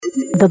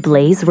The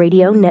Blaze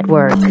Radio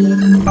Network.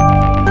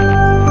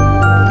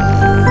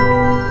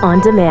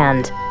 On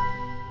demand.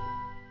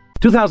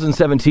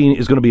 2017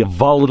 is going to be a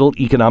volatile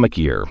economic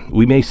year.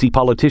 We may see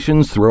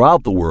politicians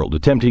throughout the world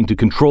attempting to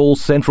control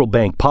central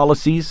bank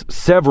policies.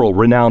 Several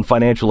renowned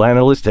financial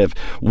analysts have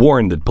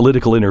warned that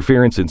political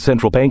interference in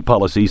central bank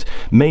policies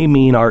may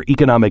mean our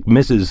economic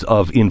misses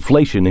of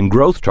inflation and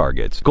growth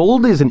targets.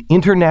 Gold is an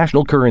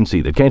international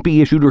currency that can't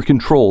be issued or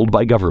controlled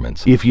by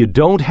governments. If you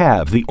don't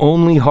have the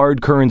only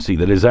hard currency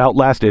that has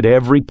outlasted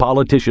every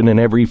politician and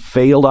every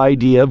failed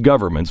idea of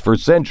governments for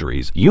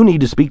centuries, you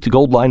need to speak to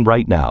Goldline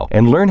right now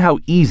and learn how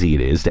easy it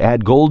is to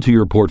add gold to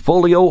your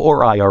portfolio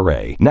or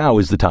IRA. Now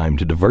is the time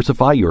to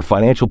diversify your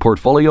financial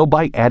portfolio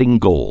by adding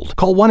gold.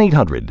 Call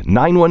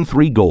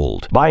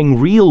 1-800-913-GOLD.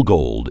 Buying real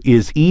gold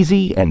is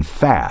easy and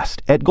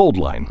fast at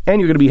Goldline. And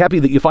you're going to be happy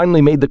that you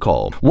finally made the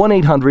call.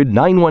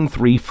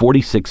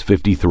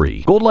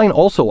 1-800-913-4653. Goldline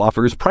also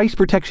offers price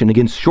protection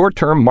against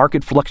short-term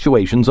market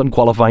fluctuations on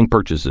qualifying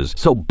purchases.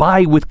 So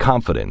buy with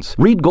confidence.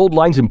 Read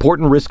Goldline's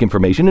important risk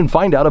information and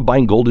find out if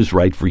buying gold is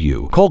right for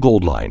you. Call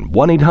Goldline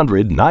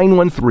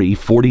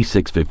 1-800-913-4653.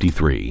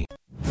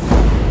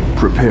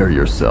 Prepare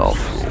yourself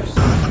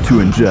to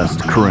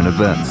ingest current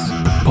events,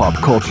 pop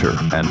culture,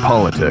 and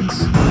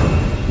politics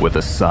with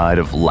a side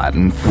of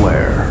Latin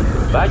flair.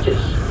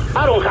 Vices?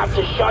 I don't have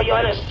to show you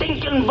any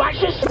stinking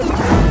vices.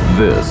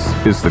 This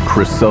is the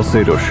Chris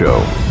Salcedo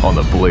Show on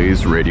the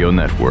Blaze Radio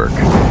Network.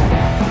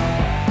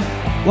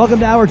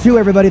 Welcome to Hour 2,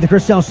 everybody, the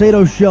Chris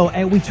Salcedo Show.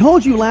 And we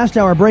told you last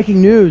hour, breaking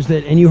news,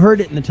 that, and you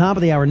heard it in the top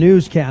of the hour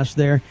newscast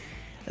there,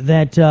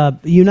 that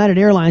United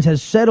Airlines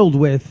has settled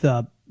with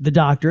the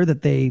doctor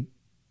that they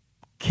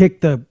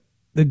kicked the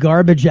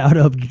garbage out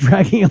of,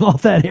 dragging him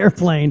off that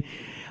airplane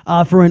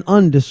for an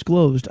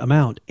undisclosed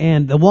amount.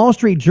 And the Wall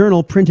Street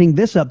Journal printing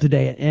this up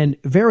today, and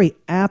very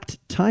apt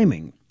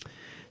timing.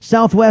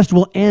 Southwest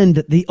will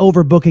end the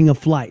overbooking of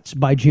flights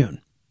by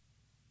June.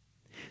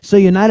 So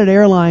United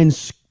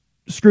Airlines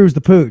screws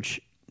the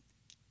pooch,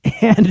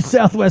 and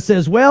Southwest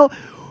says, "Well,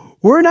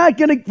 we're not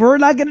gonna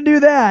do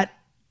that."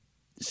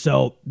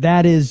 So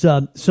that is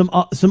some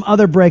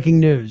other breaking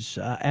news,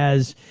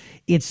 as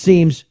it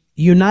seems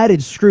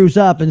United screws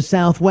up and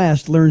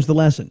Southwest learns the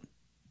lesson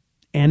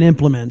and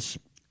implements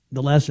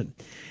the lesson.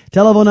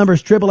 Telephone number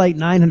is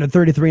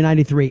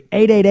 888-933-93,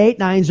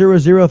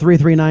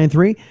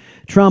 888-900-3393.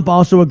 Trump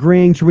also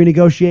agreeing to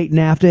renegotiate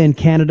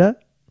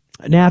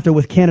NAFTA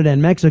with Canada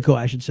and Mexico,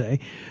 I should say,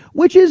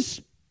 which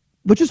is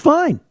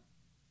fine.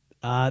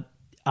 I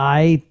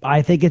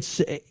think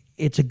it's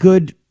a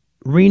good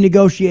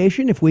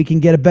renegotiation. If we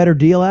can get a better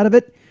deal out of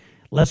it,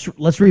 let's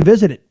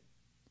revisit it.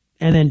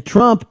 And then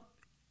Trump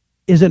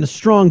is in a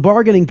strong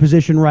bargaining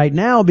position right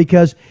now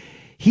because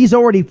he's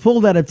already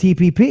pulled out of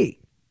TPP.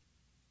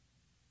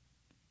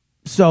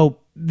 So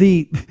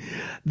the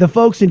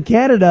folks in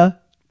Canada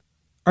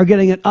are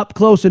getting an up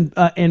close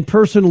and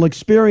personal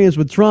experience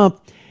with Trump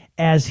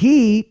as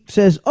he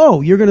says, "Oh,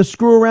 you're going to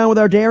screw around with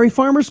our dairy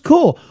farmers?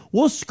 Cool.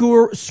 We'll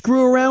screw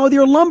around with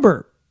your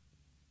lumber.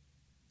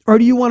 Or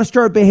do you want to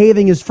start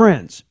behaving as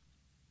friends?"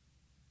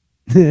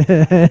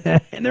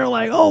 And they're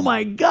like, "Oh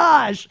my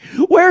gosh,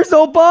 where's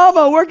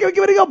Obama? We're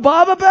getting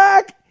Obama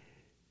back?"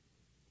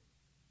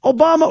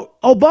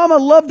 Obama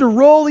loved to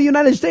roll the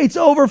United States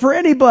over for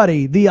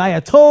anybody. The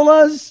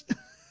Ayatollahs,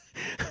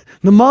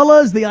 the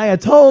mullahs, the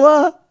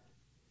Ayatollah,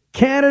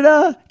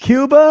 Canada,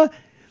 Cuba.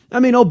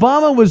 I mean,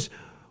 Obama was,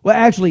 well,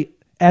 actually,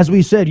 as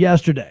we said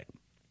yesterday,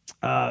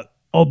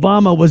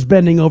 Obama was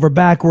bending over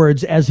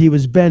backwards as he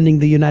was bending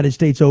the United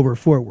States over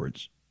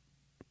forwards.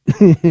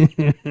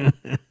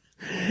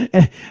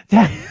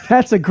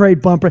 That's a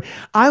great bumper.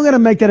 I'm going to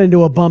make that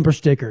into a bumper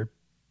sticker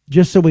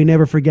just so we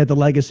never forget the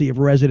legacy of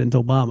President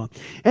Obama.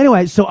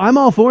 Anyway, so I'm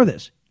all for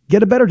this.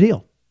 Get a better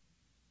deal.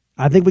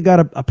 I think we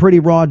got a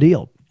pretty raw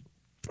deal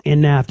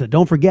in NAFTA.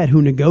 Don't forget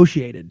who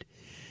negotiated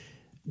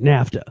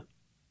NAFTA.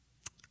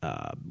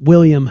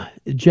 William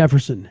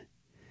Jefferson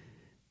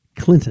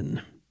Clinton.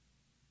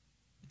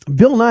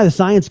 Bill Nye, the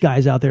science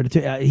guy's out there.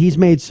 He's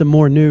made some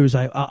more news.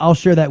 I'll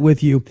share that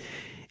with you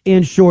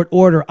in short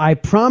order. I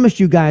promised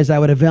you guys I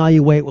would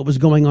evaluate what was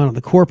going on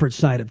the corporate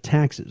side of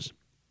taxes.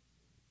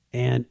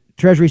 And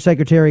Treasury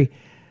Secretary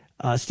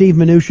Steve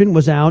Mnuchin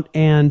was out,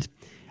 and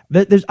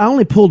I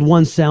only pulled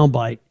one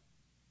soundbite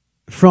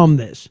from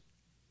this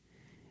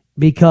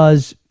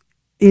because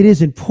it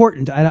is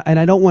important, and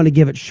I don't want to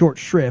give it short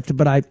shrift,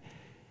 but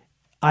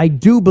I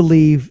do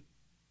believe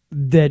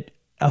that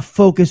a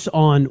focus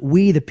on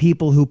we, the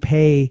people who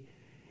pay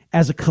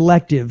as a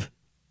collective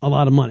a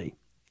lot of money,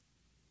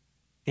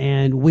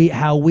 and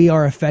how we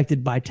are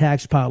affected by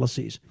tax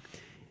policies.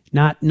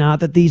 Not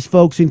that these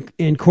folks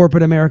in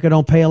corporate America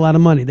don't pay a lot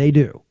of money. They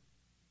do.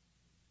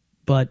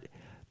 But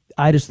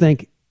I just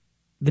think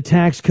the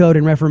tax code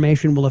and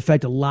reformation will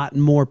affect a lot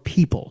more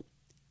people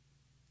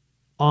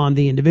on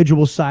the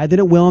individual side than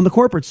it will on the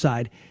corporate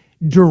side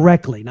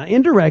directly. Now,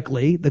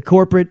 indirectly, the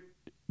corporate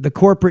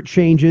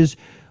changes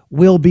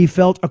will be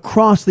felt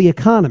across the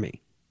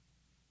economy,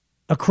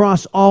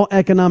 across all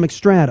economic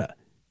strata.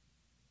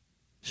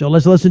 So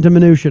let's listen to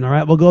Mnuchin, all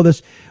right?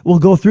 We'll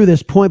go through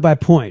this point by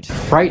point.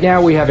 Right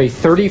now we have a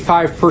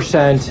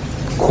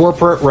 35%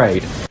 corporate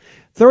rate.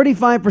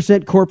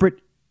 35% corporate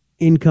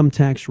income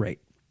tax rate.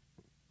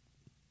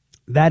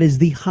 That is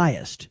the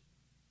highest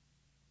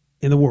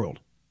in the world.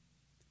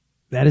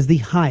 That is the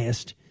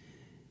highest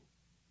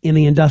in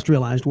the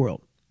industrialized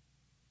world.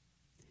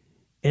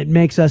 It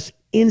makes us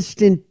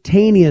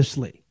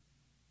instantaneously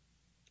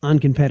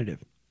uncompetitive.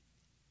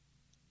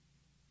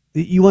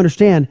 You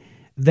understand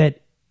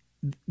that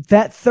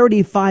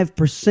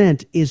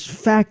 35% is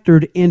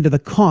factored into the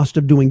cost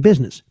of doing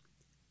business.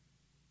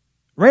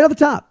 Right at the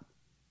top.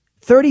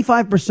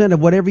 35% of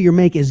whatever you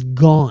make is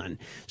gone.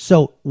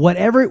 So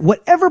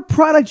whatever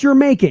product you're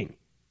making,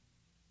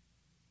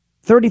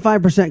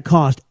 35%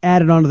 cost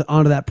added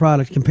onto that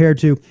product compared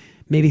to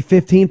maybe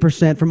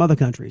 15% from other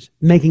countries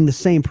making the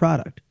same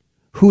product.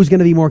 Who's going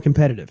to be more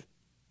competitive?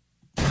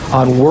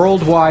 On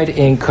worldwide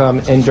income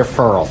and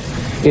deferral,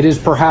 it is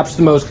perhaps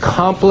the most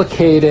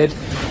complicated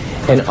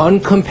and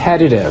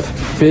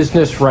uncompetitive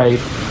business rate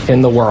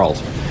in the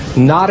world.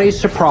 Not a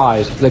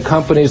surprise that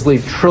companies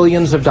leave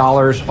trillions of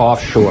dollars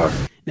offshore.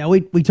 Now,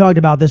 we talked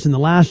about this in the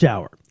last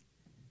hour.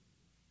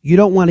 You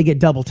don't want to get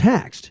double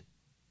taxed.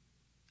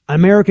 An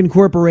American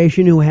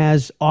corporation who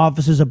has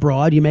offices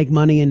abroad, you make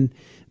money in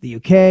the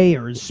UK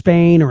or in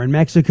Spain or in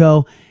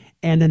Mexico,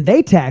 and then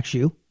they tax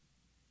you.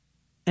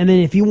 And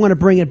then if you want to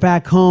bring it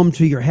back home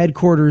to your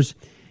headquarters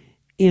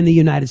in the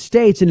United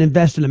States and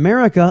invest in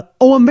America,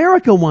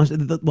 America wants,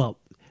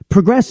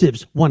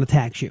 progressives want to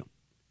tax you.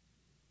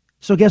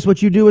 So guess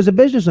what you do as a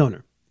business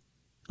owner?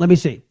 Let me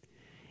see.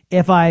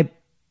 If I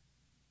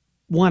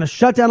want to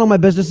shut down all my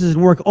businesses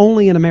and work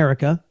only in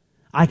America,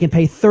 I can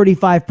pay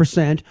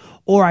 35%,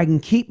 or I can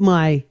keep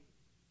my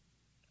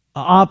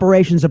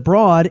operations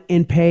abroad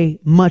and pay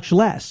much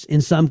less.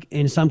 In some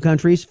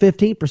countries,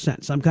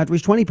 15%, some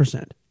countries,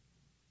 20%.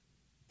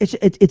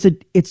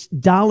 It's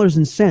dollars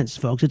and cents,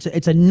 folks.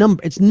 It's a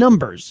number. It's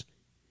numbers.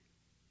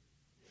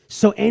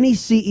 So any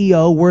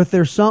CEO worth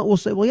their salt will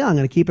say, "Well, yeah, I'm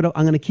going to keep it.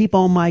 I'm going to keep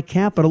all my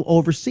capital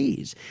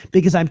overseas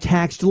because I'm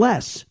taxed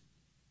less."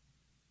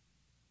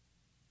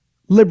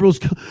 Liberals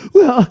go,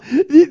 "Well,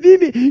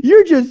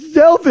 you're just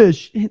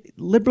selfish."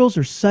 Liberals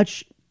are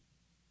such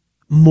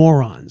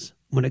morons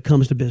when it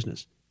comes to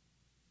business.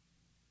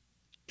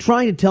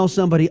 Trying to tell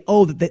somebody,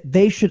 that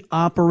they should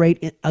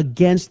operate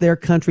against their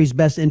country's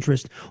best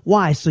interest.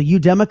 Why? So you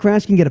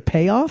Democrats can get a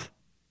payoff?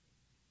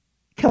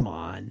 Come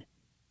on.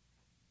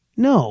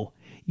 No.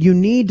 You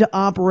need to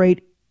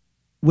operate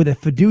with a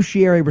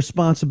fiduciary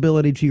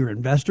responsibility to your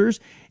investors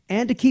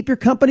and to keep your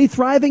company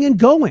thriving and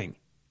going.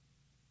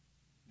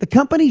 The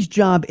company's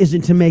job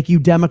isn't to make you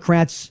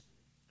Democrats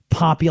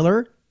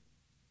popular.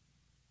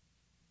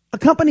 A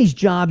company's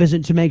job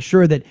isn't to make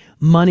sure that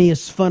money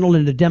is funneled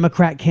into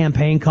Democrat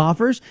campaign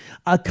coffers.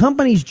 A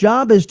company's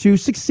job is to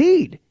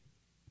succeed,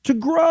 to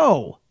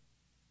grow,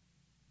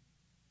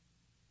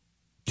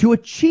 to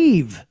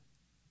achieve.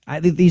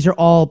 I think these are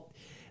all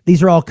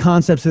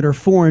concepts that are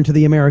foreign to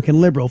the American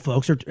liberal,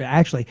 folks, or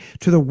actually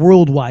to the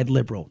worldwide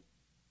liberal.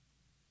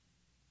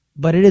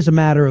 But it is a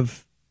matter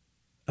of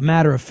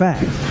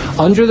fact.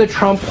 Under the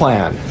Trump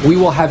plan, we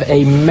will have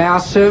a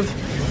massive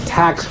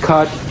tax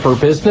cut for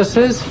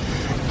businesses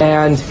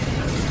and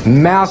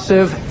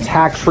massive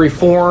tax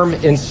reform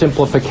and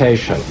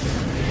simplification.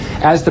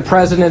 As the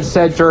president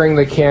said during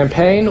the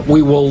campaign,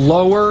 we will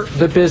lower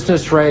the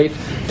business rate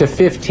to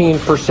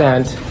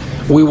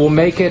 15%. We will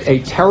make it a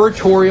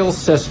territorial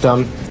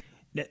system.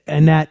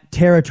 And that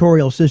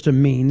territorial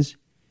system means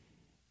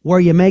where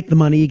you make the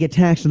money, you get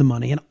taxed on the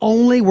money, and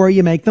only where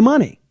you make the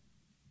money.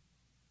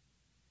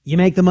 You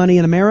make the money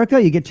in America,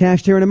 you get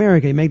taxed here in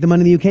America. You make the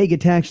money in the UK, you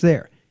get taxed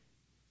there.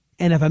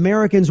 And if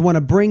Americans want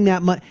to bring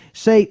that money,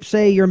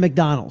 say you're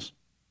McDonald's,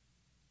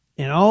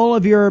 and all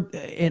of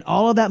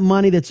that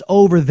money that's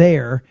over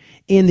there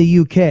in the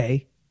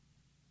UK,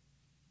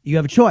 you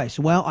have a choice.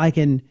 Well, I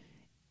can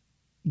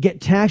get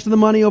taxed on the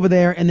money over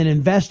there and then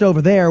invest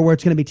over there where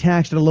it's going to be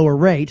taxed at a lower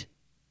rate.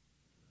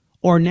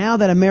 Or now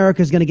that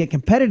America is going to get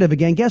competitive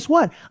again, guess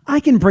what? I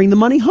can bring the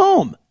money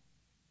home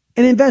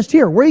and invest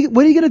here. What are you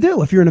going to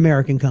do if you're an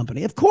American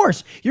company? Of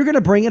course, you're going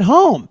to bring it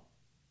home.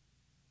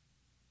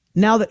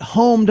 Now that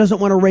home doesn't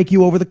want to rake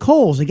you over the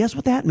coals. And guess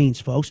what that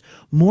means, folks?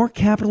 More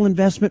capital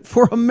investment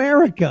for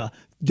America.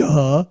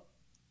 Duh.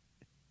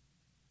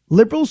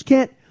 Liberals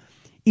can't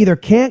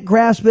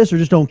grasp this or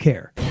just don't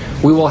care.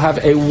 We will have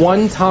a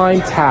one-time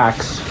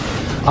tax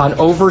on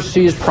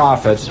overseas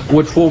profits,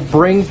 which will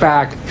bring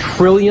back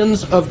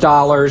trillions of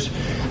dollars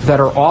that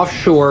are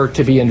offshore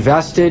to be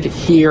invested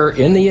here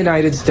in the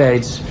United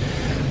States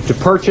to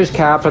purchase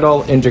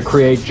capital and to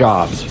create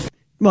jobs.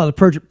 Well,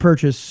 to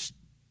purchase,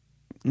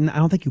 I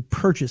don't think you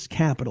purchase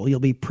capital.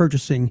 You'll be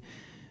purchasing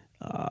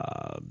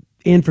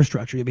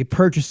infrastructure. You'll be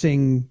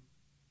purchasing,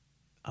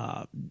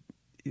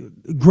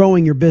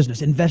 growing your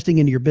business, investing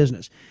into your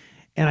business.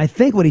 And I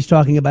think what he's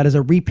talking about is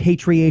a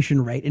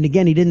repatriation rate. And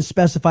again, he didn't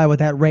specify what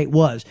that rate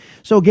was.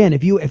 So again,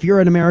 if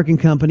you're an American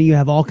company, you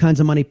have all kinds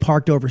of money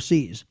parked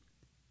overseas.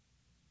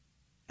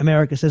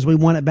 America says we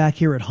want it back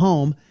here at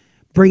home,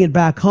 bring it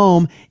back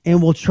home,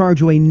 and we'll charge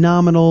you a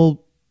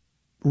nominal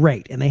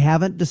rate. And they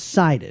haven't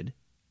decided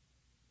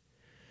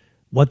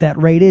what that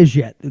rate is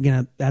yet.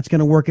 That's going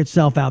to work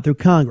itself out through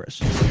Congress.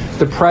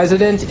 The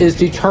president is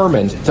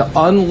determined to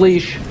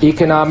unleash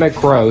economic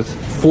growth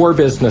for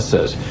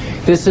businesses.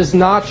 This is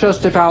not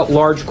just about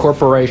large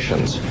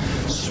corporations.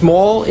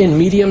 Small and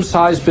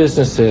medium-sized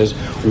businesses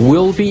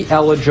will be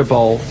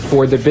eligible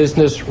for the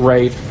business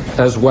rate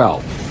as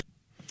well.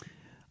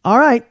 All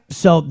right,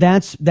 so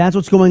that's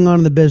what's going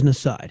on the business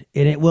side,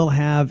 and it will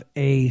have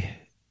a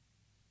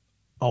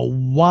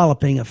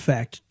walloping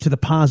effect to the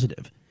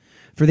positive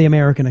for the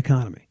American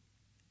economy.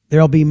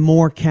 There'll be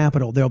more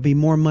capital. There'll be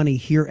more money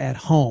here at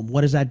home.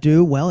 What does that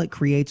do? Well, it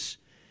creates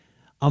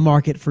a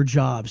market for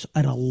jobs,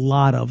 and a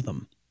lot of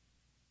them.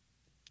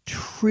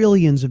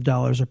 Trillions of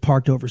dollars are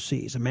parked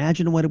overseas.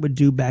 Imagine what it would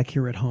do back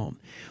here at home.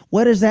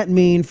 What does that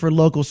mean for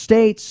local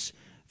states,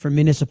 for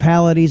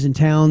municipalities and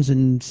towns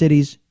and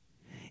cities?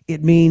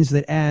 It means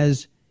that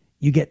as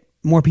you get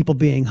more people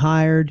being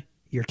hired,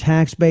 your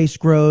tax base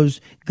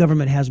grows,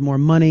 government has more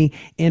money,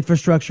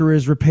 infrastructure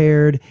is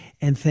repaired,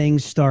 and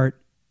things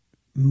start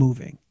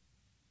moving.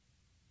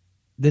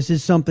 This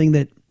is something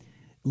that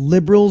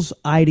liberals'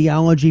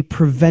 ideology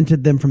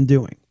prevented them from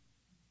doing.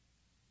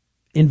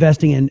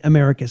 Investing in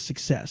America's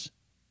success.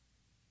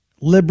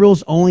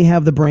 Liberals only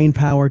have the brain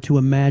power to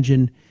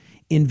imagine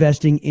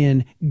investing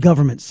in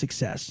government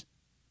success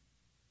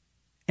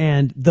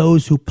and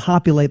those who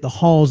populate the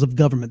halls of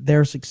government,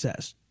 their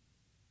success.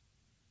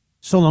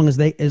 So long as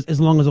as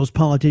long as those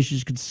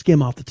politicians could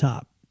skim off the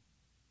top.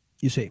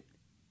 You see,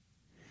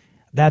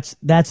 that's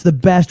the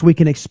best we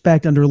can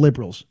expect under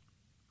liberals,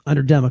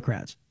 under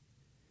Democrats.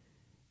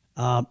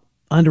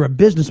 Under a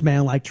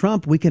businessman like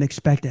Trump, we can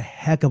expect a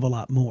heck of a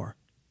lot more.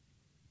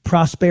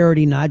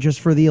 Prosperity, not just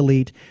for the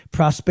elite.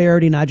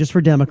 Prosperity, not just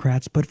for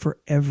Democrats, but for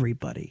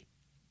everybody.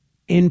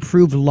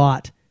 Improved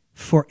lot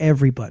for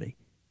everybody.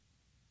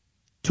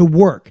 To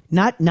work,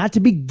 not to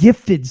be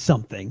gifted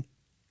something,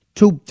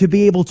 to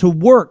be able to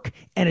work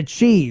and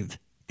achieve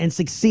and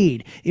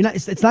succeed.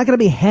 It's not going to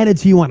be handed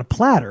to you on a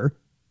platter.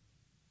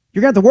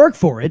 You're going to have to work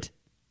for it.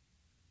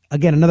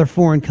 Again, another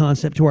foreign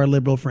concept to our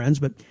liberal friends,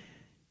 but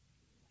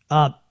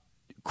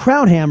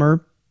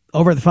Krauthammer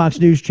over at the Fox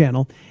News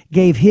Channel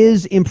gave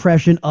his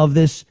impression of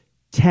this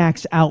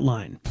tax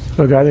outline.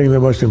 Look, I think the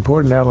most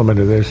important element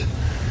of this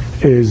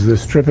is the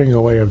stripping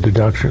away of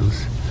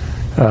deductions.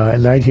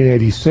 In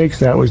 1986,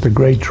 that was the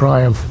great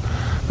triumph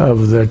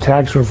of the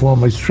tax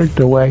reform. We stripped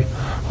away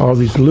all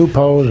these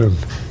loopholes and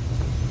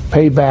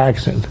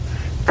paybacks and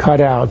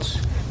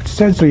cutouts,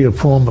 essentially a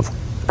form of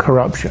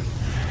corruption.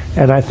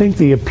 And I think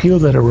the appeal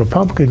that a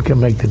Republican can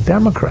make to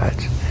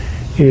Democrats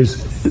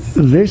is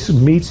this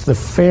meets the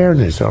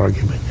fairness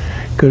argument,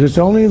 because it's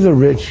only the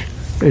rich,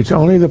 it's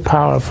only the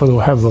powerful who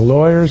have the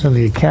lawyers and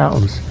the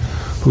accountants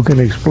who can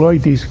exploit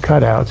these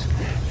cutouts,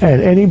 and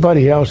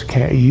anybody else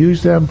can't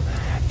use them.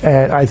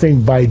 And I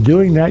think by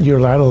doing that, you're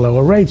allowed to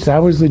lower rates. That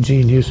was the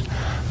genius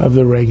of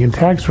the Reagan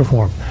tax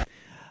reform.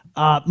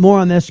 More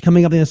on this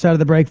coming up on the other side of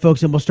the break,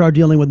 folks, and we'll start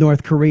dealing with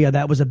North Korea.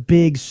 That was a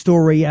big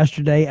story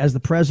yesterday as the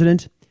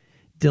president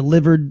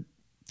delivered,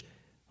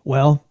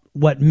 well,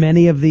 what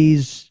many of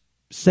these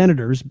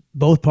senators,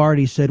 both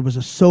parties, said was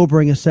a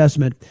sobering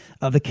assessment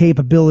of the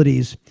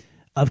capabilities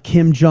of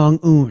Kim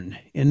Jong-un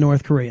in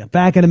North Korea.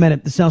 Back in a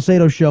minute, the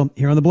Salcedo Show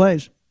here on The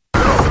Blaze.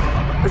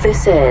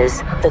 This is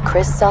the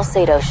Chris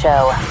Salcedo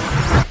Show,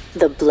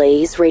 the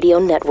Blaze Radio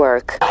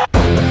Network.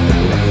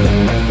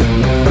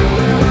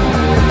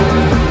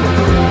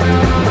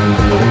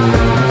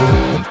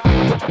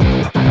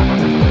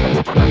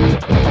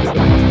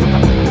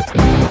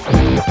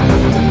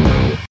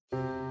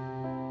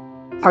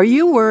 Are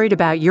you worried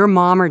about your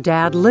mom or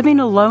dad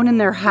living alone in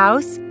their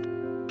house?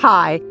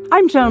 Hi,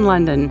 I'm Joan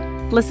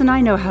London. Listen,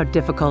 I know how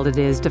difficult it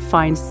is to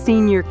find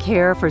senior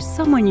care for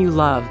someone you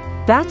love.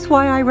 That's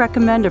why I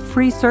recommend a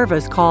free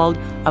service called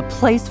A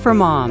Place for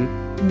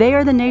Mom. They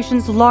are the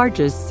nation's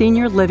largest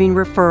senior living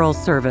referral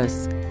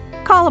service.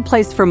 Call A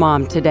Place for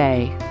Mom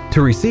today.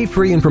 To receive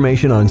free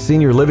information on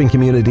senior living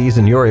communities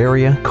in your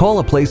area, call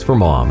A Place for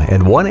Mom at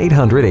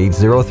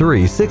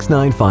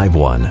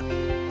 1-800-803-6951.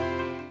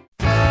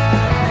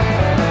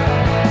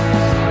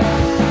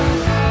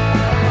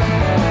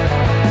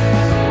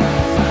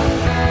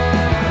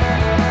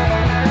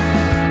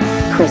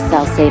 Chris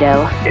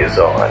Salcedo is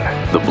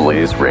on the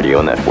Blaze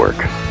Radio Network.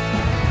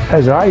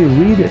 As I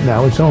read it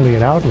now, it's only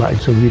an outline,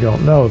 so we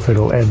don't know if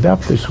it'll end up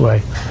this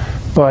way.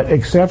 But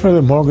except for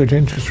the mortgage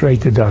interest rate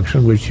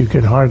deduction, which you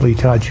can hardly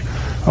touch,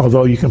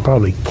 although you can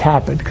probably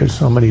cap it because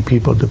so many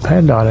people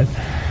depend on it,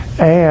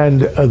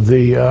 and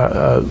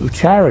the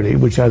charity,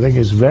 which I think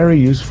is very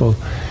useful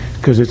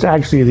because it's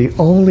actually the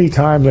only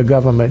time the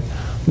government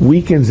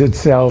weakens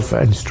itself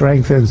and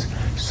strengthens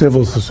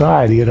civil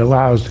society. It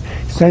allows,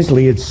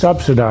 essentially, it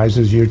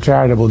subsidizes your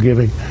charitable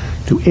giving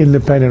to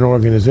independent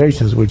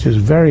organizations, which is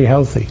very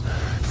healthy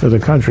for the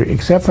country.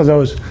 Except for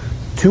those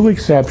two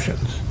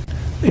exceptions,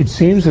 it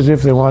seems as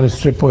if they want to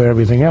strip away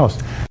everything else.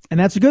 And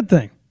that's a good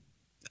thing.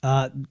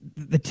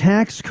 The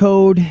tax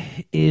code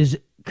is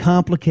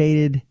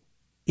complicated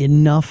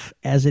enough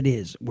as it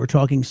is. We're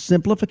talking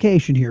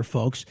simplification here,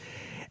 folks.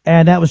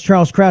 And that was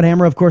Charles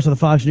Krauthammer, of course, of the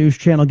Fox News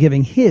Channel,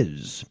 giving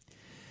his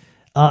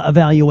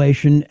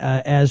evaluation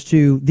as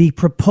to the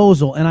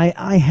proposal. And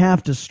I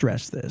have to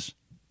stress this.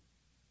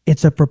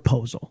 It's a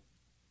proposal.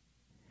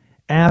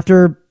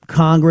 After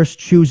Congress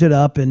chews it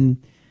up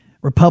and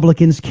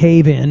Republicans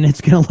cave in,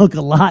 it's going to look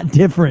a lot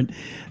different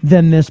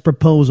than this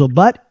proposal.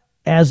 But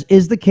as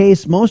is the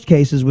case, most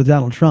cases with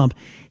Donald Trump,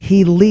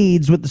 he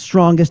leads with the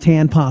strongest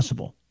hand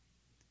possible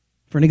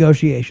for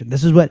negotiation.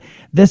 This is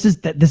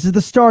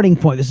the starting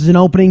point. This is an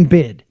opening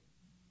bid.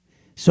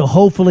 So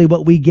hopefully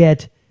what we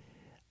get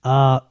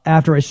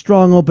after a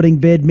strong opening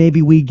bid,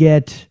 maybe we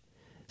get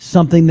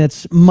something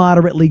that's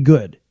moderately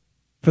good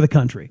for the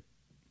country.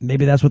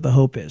 Maybe that's what the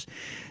hope is.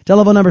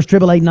 Telephone number is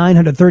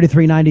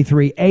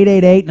 888-900-3393,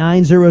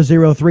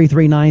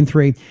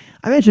 888-900-3393.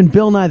 I mentioned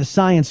Bill Nye the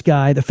Science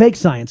Guy, the fake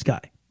science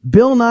guy.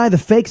 Bill Nye the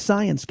fake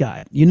science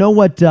guy. You know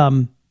what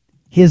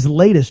his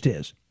latest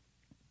is?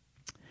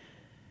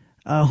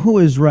 Who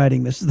is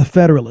writing this? This is the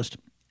Federalist.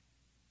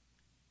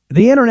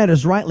 The internet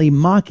is rightly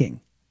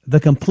mocking the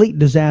complete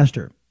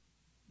disaster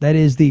that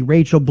is the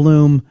Rachel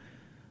Bloom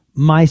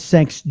My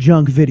Sex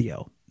Junk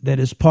video that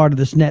is part of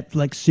this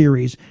Netflix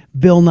series,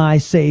 Bill Nye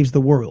Saves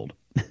the World.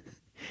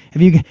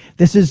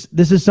 This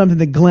is something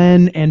that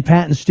Glenn and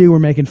Pat and Stu were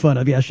making fun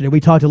of yesterday.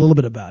 We talked a little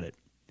bit about it.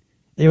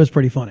 It was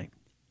pretty funny.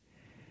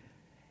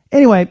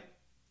 Anyway,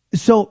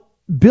 so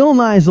Bill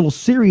Nye's little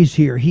series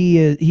here,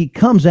 he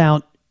comes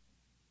out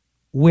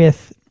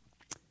with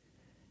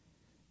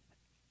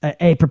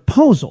a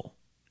proposal.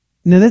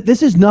 Now,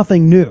 this is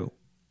nothing new.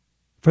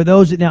 For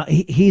those, now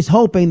he's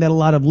hoping that a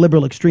lot of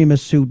liberal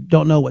extremists who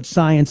don't know what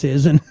science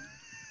is and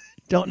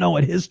don't know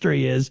what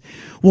history is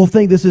will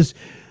think this is,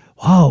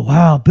 oh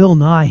wow, Bill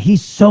Nye,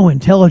 he's so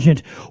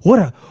intelligent.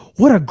 What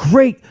a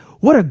great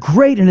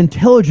and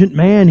intelligent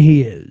man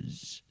he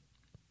is.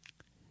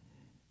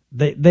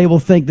 They will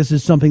think this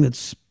is something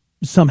that's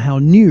somehow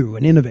new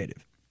and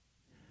innovative.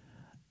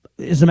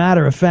 As a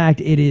matter of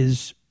fact, it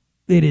is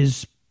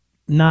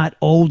not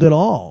old at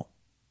all.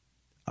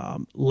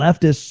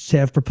 Leftists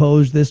have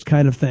proposed this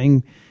kind of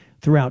thing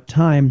throughout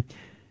time.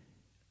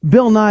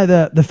 Bill Nye,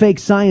 the fake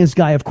science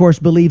guy, of course,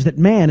 believes that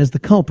man is the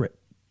culprit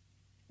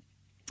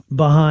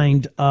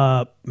behind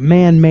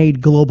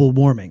man-made global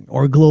warming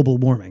or global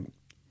warming.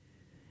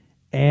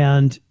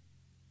 And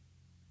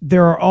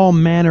there are all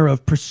manner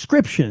of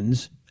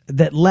prescriptions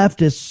that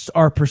leftists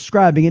are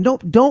prescribing. And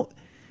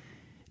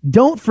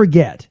don't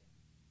forget,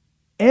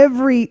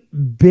 every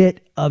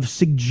bit of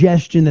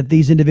suggestion that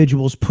these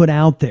individuals put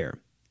out there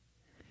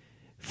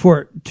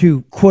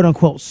to quote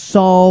unquote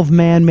solve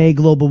man-made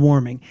global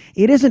warming,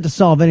 it isn't to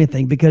solve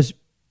anything, because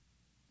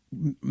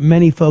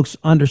many folks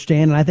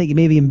understand, and I think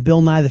maybe even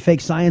Bill Nye the fake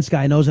science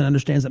guy knows and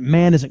understands, that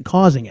man isn't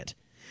causing it,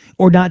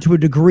 or not to a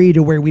degree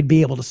to where we'd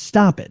be able to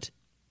stop it.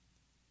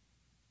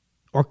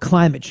 Or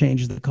climate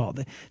change, as they call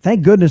it.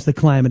 Thank goodness the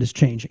climate is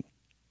changing.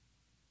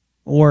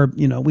 Or,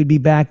 we'd be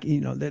back,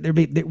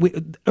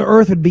 the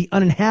Earth would be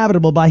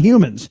uninhabitable by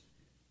humans.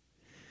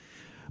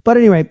 But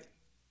anyway,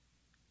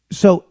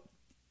 so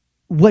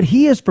what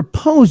he is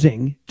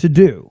proposing to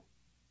do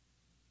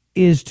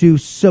is to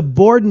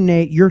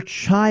subordinate your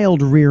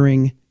child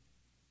rearing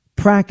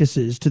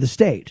practices to the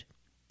state,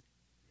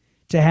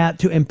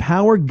 to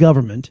empower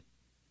government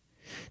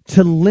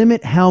to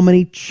limit how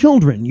many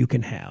children you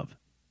can have,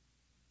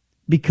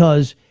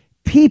 because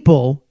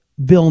people,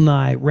 Bill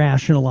Nye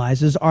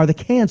rationalizes, are the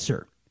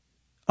cancer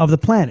of the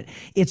planet.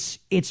 It's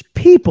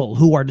people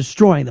who are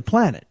destroying the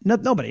planet,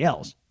 nobody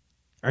else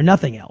or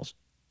nothing else.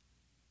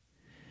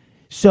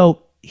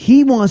 So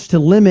he wants to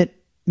limit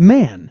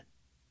man,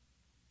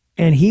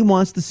 and he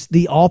wants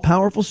the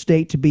all-powerful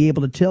state to be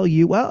able to tell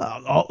you,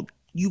 well,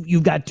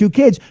 you've got 2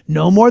 kids,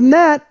 no more than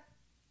that.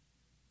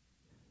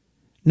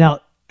 Now,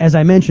 as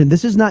I mentioned,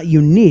 this is not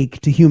unique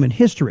to human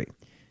history.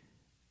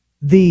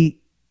 The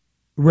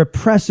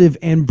repressive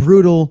and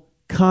brutal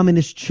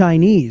communist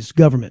Chinese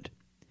government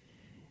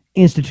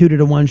instituted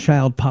a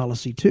one-child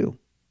policy too.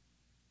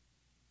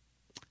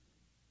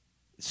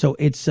 So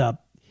it's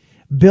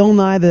Bill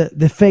Nye,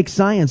 the fake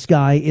science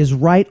guy, is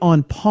right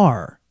on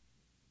par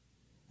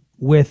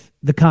with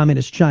the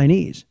communist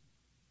Chinese.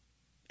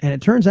 And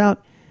it turns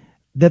out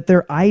that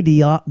their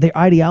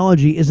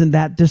ideology isn't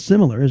that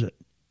dissimilar, is it?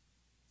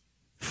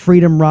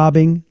 Freedom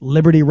robbing,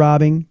 liberty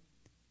robbing,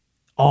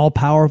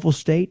 all-powerful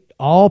state,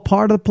 all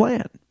part of the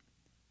plan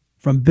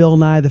from Bill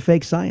Nye, the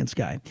fake science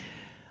guy.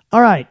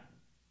 All right.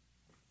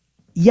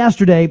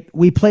 Yesterday,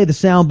 we played the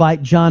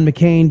soundbite, John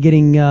McCain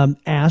getting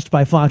asked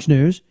by Fox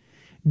News,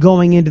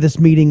 going into this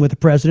meeting with the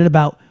president,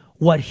 about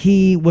what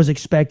he was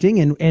expecting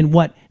and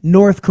what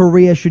North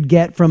Korea should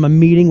get from a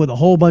meeting with a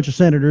whole bunch of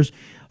senators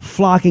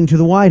flocking to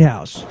the White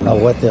House.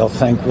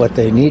 What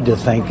they need to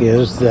think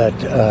is that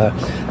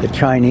the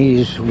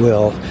Chinese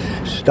will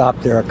stop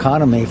their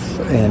economy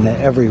in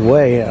every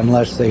way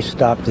unless they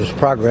stop this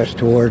progress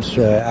towards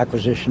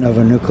acquisition of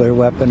a nuclear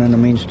weapon and a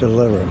means to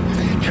deliver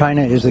it.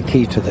 China is the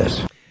key to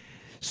this.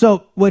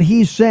 So what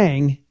he's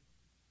saying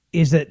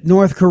is that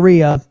North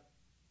Korea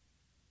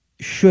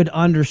should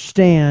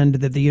understand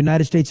that the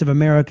United States of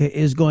America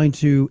is going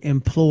to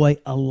employ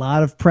a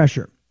lot of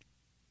pressure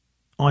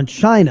on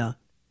China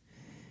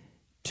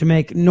to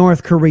make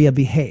North Korea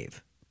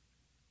behave.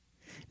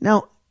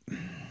 Now,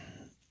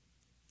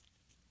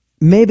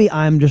 maybe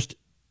I'm just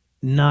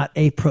not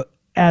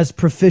as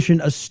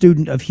proficient a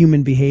student of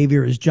human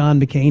behavior as John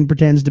McCain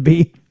pretends to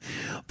be,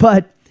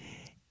 but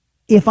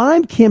if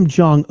I'm Kim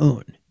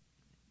Jong-un,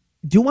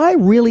 do I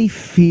really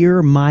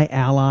fear my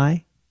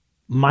ally,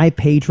 my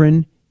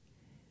patron,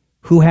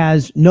 who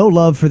has no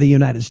love for the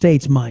United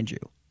States, mind you,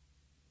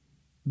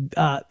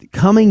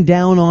 coming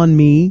down on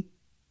me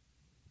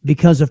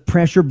because of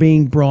pressure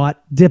being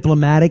brought,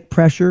 diplomatic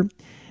pressure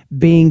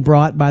being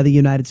brought by the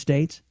United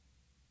States?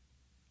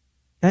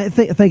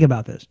 Think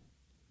about this.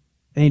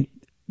 I mean,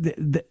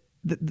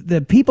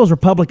 the People's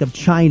Republic of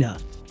China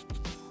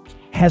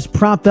has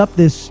propped up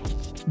this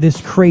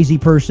crazy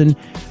person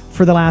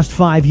for the last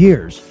 5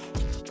 years.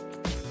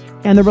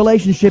 And the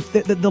relationship,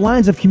 the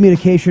lines of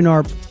communication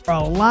are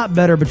a lot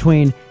better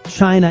between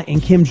China and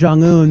Kim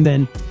Jong-un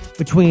than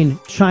between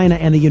China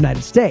and the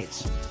United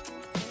States.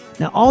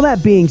 Now, all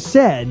that being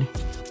said,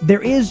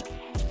 there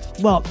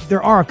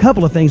are a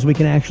couple of things we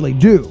can actually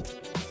do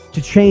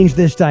to change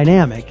this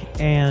dynamic,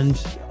 and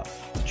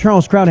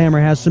Charles Krauthammer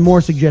has some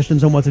more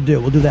suggestions on what to do.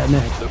 We'll do that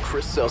next. The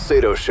Chris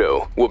Salcedo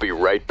Show. We'll be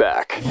right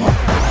back.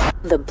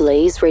 The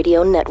Blaze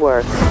Radio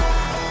Network.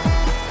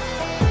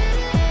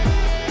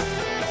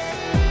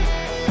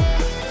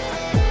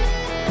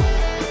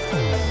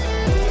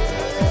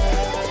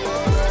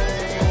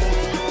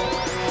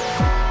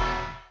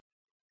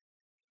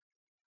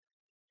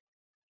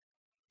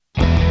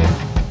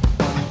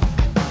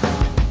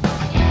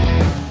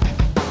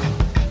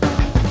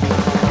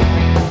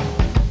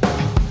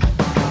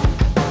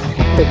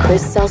 The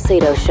Chris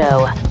Salcedo Show.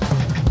 All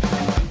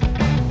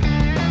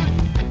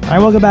right,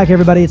 welcome back,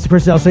 everybody. It's the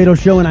Chris Salcedo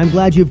Show, and I'm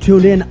glad you've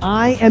tuned in.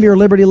 I am your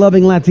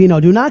liberty-loving Latino.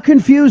 Do not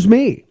confuse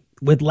me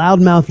with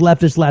loudmouth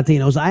leftist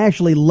Latinos. I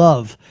actually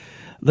love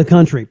the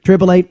country.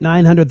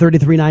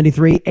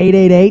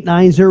 888-900-3393,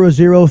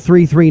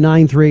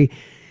 888-900-3393.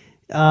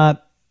 I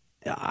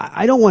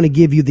don't want to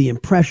give you the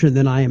impression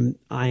that I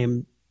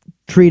am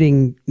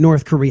treating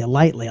North Korea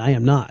lightly. I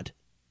am not.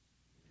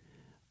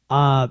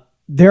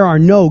 There are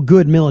no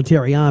good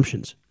military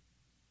options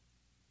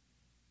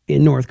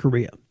in North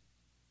Korea.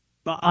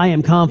 I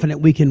am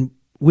confident we can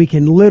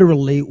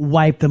literally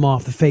wipe them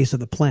off the face of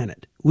the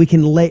planet. We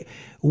can lay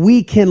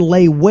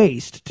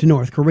waste to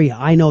North Korea.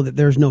 I know that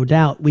there's no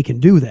doubt we can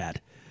do that.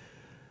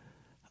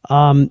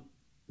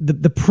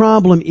 The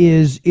problem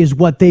is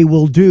what they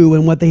will do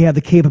and what they have the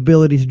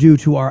capability to do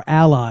to our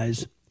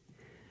allies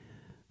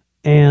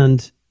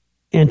and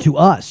to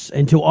us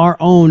and to our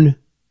own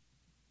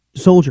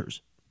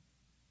soldiers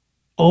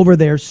over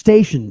there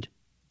stationed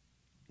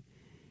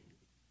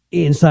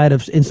inside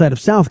of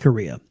South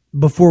Korea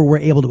before we're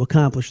able to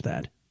accomplish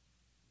that.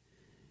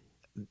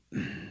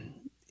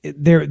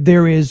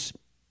 There is,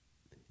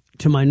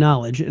 to my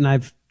knowledge, and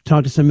I've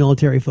talked to some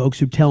military folks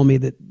who tell me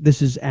that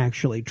this is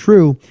actually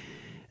true,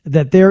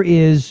 that there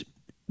is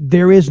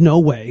no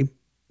way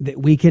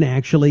that we can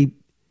actually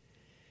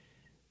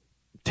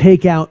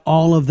take out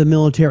all of the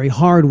military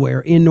hardware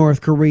in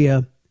North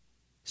Korea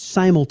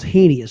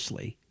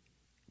simultaneously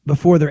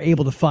before they're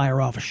able to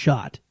fire off a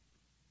shot.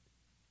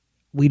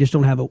 We just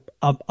don't have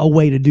a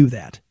way to do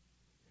that.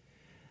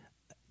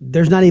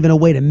 There's not even a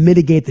way to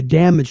mitigate the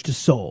damage to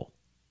Seoul.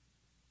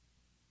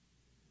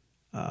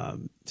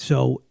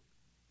 So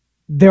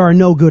there are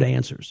no good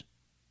answers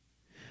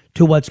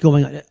to what's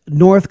going on.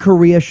 North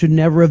Korea should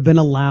never have been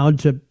allowed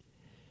to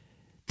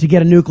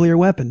get a nuclear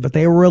weapon, but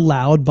they were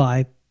allowed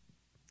by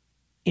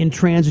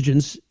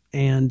intransigence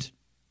and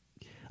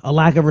a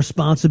lack of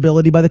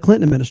responsibility by the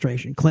Clinton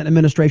administration. Clinton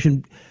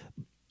administration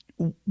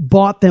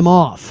bought them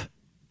off,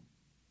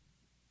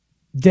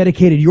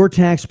 dedicated your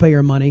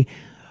taxpayer money.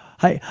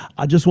 Hey,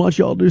 I just want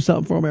you all to do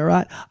something for me, all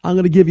right? I'm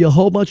going to give you a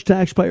whole bunch of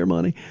taxpayer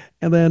money,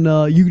 and then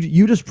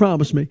you just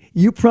promise me.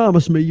 You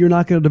promise me you're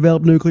not going to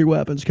develop nuclear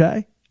weapons,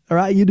 okay? All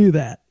right, you do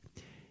that.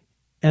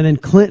 And then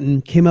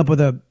Clinton came up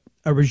with a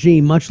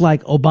regime, much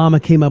like Obama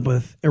came up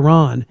with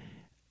Iran,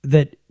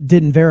 that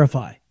didn't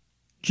verify.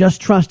 Just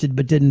trusted,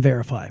 but didn't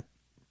verify.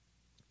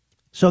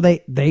 So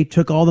they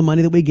took all the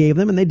money that we gave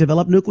them, and they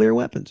developed nuclear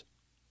weapons.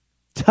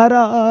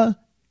 Ta-da! And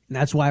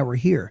that's why we're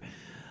here.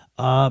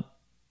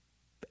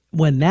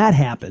 When that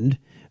happened,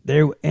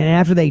 and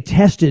after they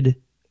tested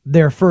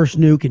their first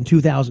nuke in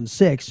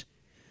 2006,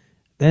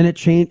 then it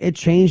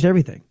changed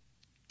everything,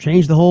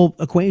 changed the whole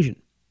equation.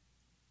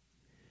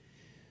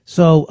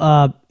 So,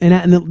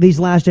 in these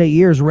last 8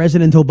 years,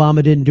 President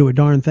Obama didn't do a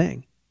darn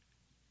thing.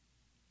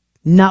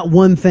 Not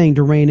one thing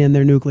to rein in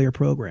their nuclear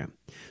program.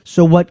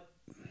 So what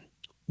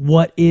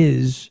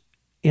is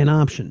an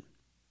option?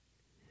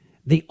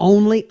 The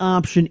only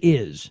option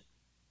is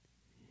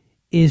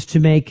to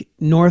make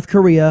North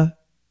Korea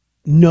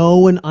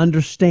know and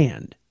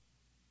understand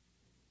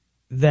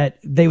that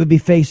they would be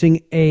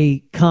facing a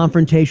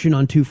confrontation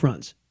on two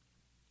fronts.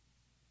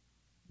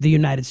 the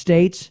United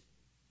States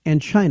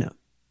and China.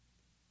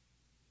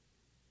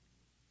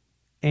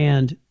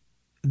 And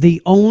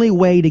the only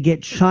way to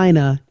get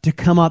China to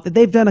come up,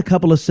 they've done a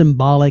couple of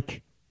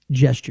symbolic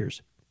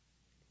gestures.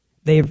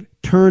 They've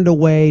turned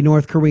away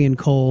North Korean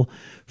coal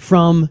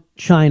from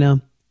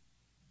China,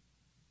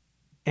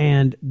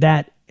 and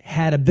that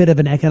had a bit of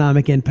an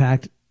economic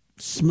impact,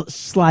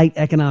 slight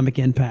economic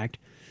impact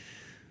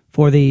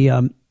for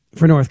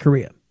North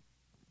Korea.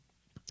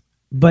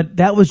 But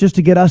that was just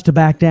to get us to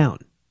back down.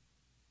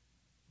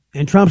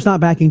 And Trump's not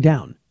backing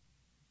down.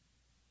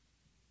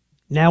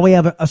 Now we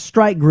have a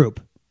strike group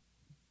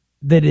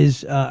that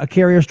is a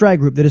carrier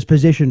strike group that is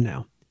positioned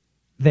now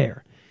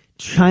there.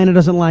 China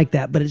doesn't like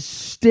that, but it's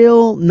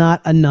still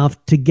not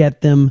enough to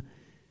get them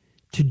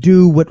to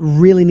do what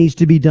really needs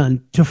to be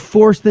done, to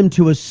force them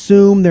to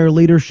assume their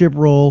leadership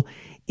role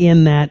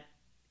in that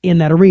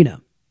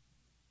arena.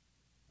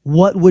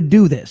 What would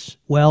do this?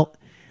 Well,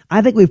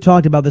 I think we've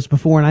talked about this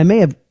before, and I may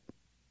have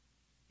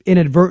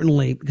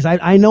inadvertently, because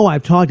I know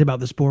I've talked about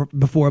this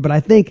before, but I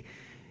think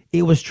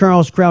it was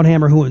Charles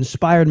Krauthammer who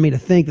inspired me to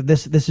think that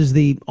this is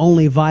the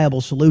only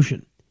viable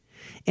solution.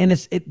 And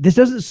this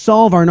doesn't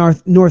solve our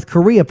North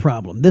Korea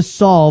problem. This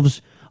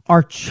solves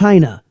our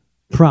China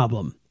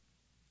problem.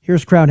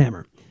 Here's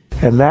Krauthammer.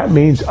 And that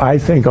means, I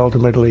think,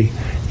 ultimately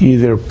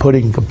either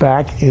putting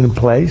back in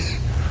place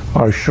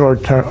our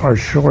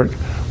short-range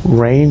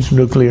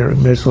nuclear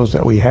missiles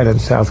that we had in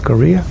South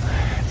Korea.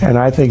 And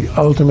I think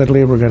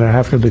ultimately we're going to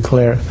have to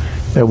declare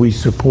that we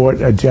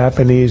support a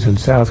Japanese and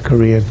South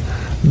Korean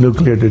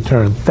nuclear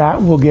deterrent.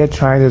 That will get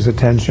China's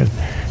attention.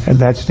 And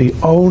that's the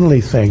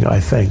only thing, I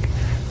think,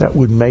 that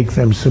would make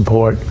them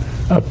support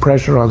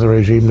pressure on the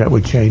regime that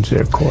would change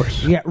their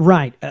course. Yeah,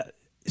 right.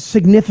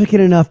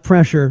 Significant enough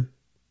pressure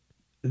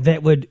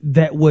that would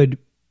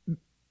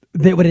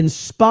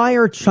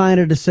inspire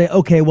China to say,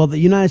 okay, well, the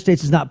United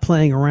States is not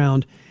playing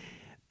around.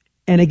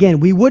 And again,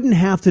 we wouldn't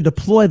have to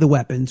deploy the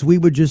weapons. We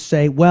would just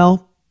say,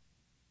 well,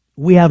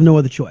 we have no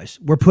other choice.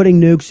 We're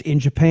putting nukes in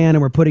Japan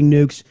and we're putting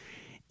nukes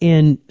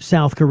in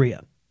South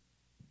Korea.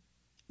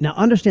 Now,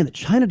 understand that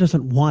China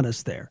doesn't want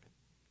us there.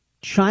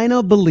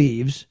 China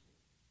believes,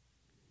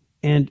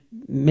 and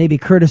maybe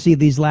courtesy of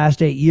these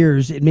last 8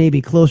 years, it may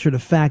be closer to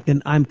fact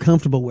than I'm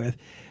comfortable with,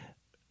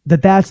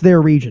 that that's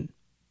their region.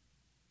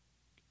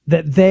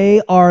 That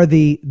they are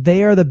the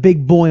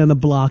big boy on the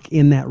block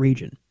in that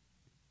region.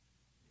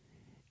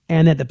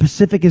 And that the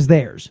Pacific is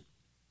theirs.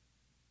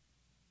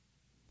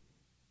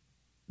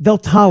 They'll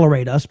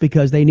tolerate us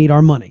because they need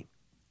our money.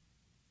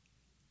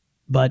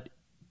 But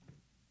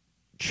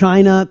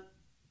China,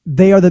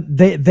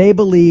 they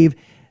believe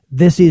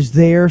this is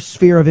their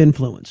sphere of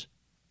influence.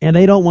 And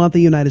they don't want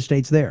the United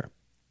States there.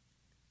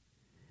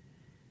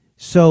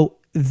 So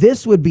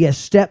this would be a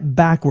step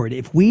backward.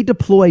 If we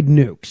deployed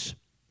nukes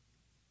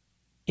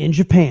in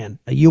Japan,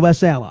 a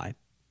U.S. ally,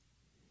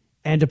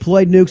 and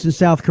deployed nukes in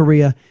South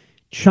Korea,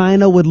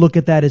 China would look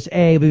at that as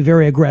be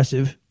very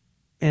aggressive,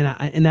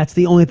 and that's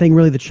the only thing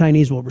really the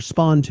Chinese will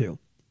respond to.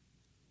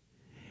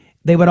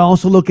 They would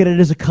also look at it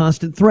as a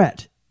constant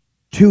threat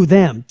to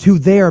them, to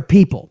their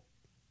people,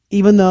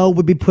 even though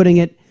we'd be putting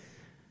it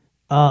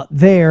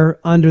there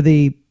under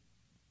the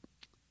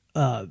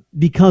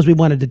because we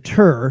want to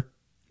deter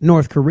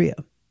North Korea.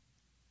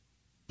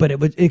 But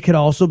it could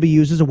also be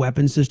used as a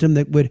weapon system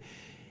that would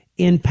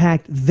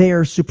impact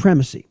their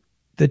supremacy,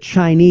 the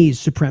Chinese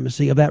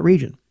supremacy of that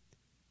region.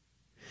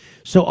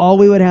 So all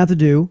we would have to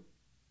do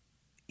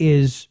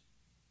is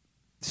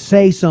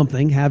say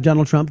something, have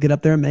Donald Trump get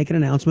up there and make an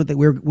announcement that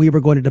we were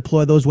going to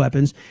deploy those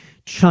weapons.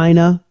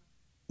 China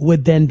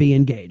would then be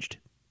engaged.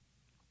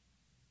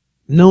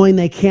 Knowing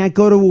they can't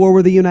go to war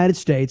with the United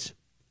States,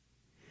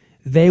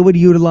 they would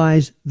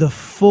utilize the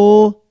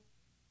full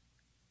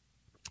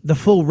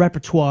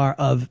repertoire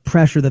of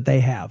pressure that they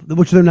have,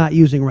 which they're not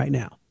using right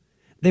now.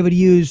 They would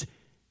use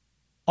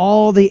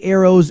all the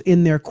arrows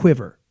in their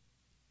quiver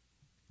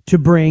to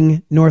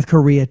bring North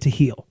Korea to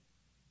heel.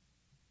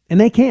 And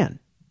they can.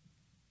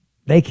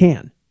 They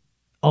can.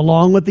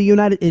 Along with the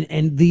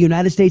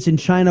United States and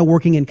China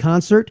working in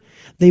concert,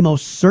 they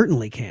most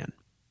certainly can.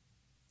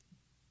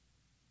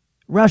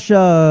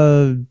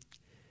 Russia,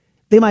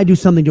 they might do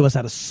something to us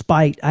out of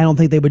spite. I don't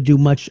think they would do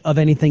much of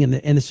anything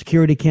in the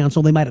Security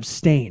Council. They might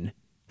abstain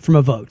from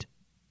a vote.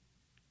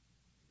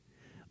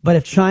 But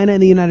if China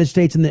and the United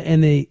States and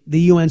the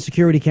UN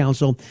Security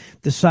Council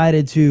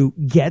decided to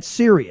get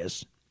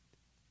serious,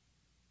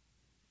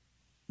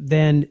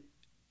 then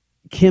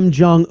Kim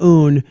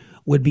Jong-un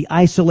would be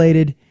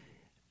isolated.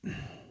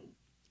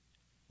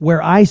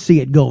 Where I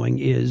see it going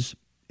is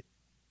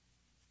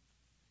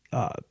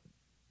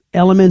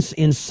elements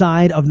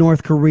inside of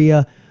North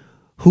Korea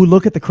who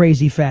look at the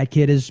crazy fat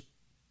kid as,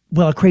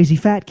 well, a crazy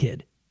fat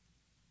kid.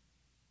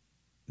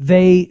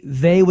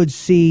 They would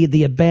see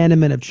the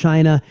abandonment of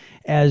China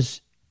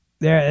as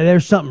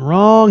there's something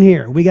wrong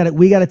here. We got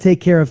to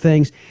take care of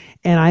things.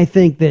 And I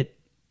think that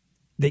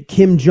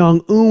Kim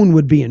Jong-un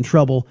would be in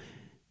trouble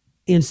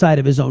inside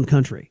of his own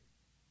country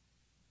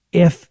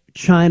if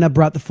China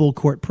brought the full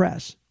court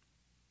press.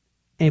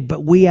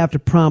 but we have to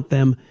prompt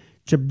them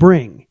to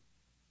bring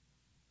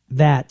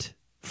that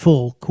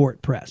full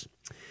court press.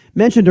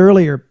 Mentioned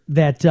earlier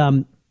that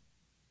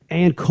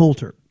Ann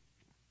Coulter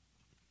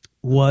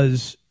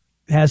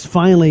has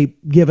finally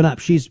given up.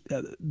 She's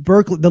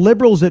Berkeley. The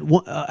liberals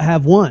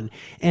have won,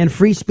 and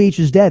free speech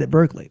is dead at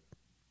Berkeley.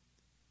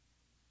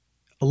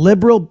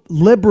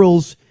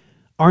 Liberals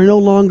are no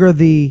longer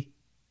the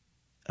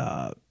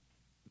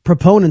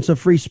proponents of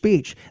free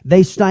speech.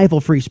 They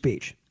stifle free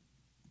speech.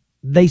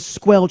 They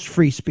squelch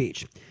free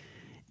speech.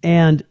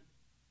 And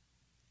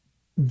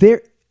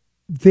there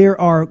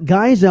are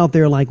guys out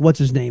there like, what's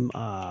his name?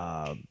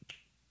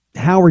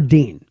 Howard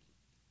Dean,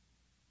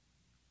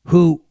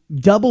 who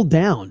doubled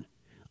down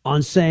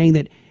on saying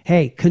that,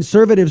 hey,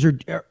 conservatives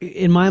are,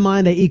 in my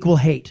mind, they equal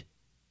hate.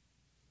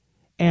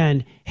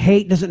 And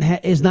hate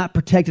is not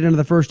protected under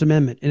the First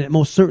Amendment, and it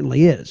most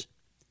certainly is.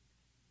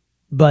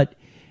 But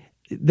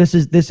this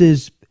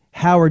is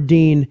Howard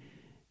Dean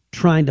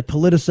trying to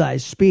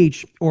politicize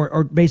speech,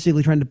 or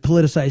basically trying to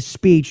politicize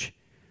speech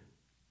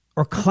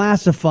or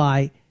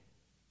classify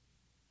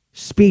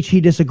speech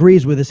he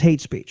disagrees with as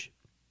hate speech.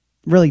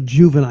 Really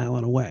juvenile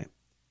in a way.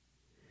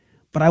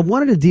 But I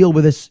wanted to deal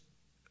with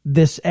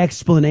this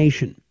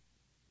explanation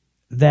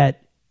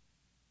that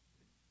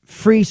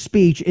free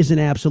speech isn't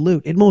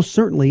absolute. It most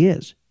certainly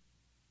is.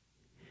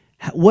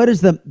 What is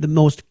the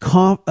most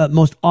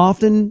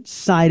often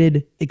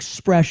cited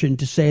expression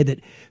to say that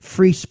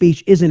free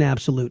speech isn't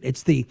absolute?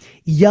 It's the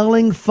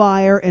yelling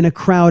fire in a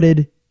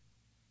crowded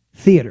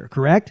theater,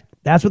 correct?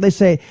 That's what they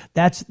say.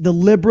 That's the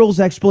liberals'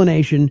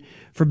 explanation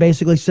for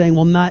basically saying,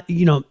 well, not,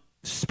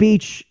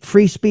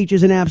 free speech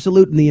isn't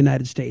absolute in the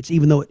United States,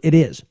 even though it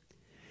is.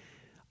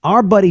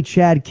 Our buddy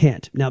Chad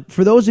Kent. Now,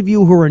 for those of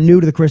you who are new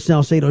to the Chris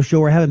Salcedo Show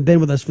or haven't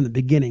been with us from the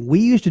beginning, we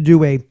used to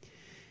do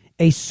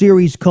a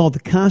series called The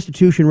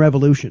Constitution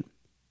Revolution.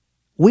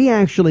 We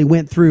actually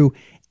went through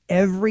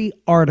every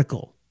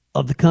article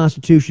of the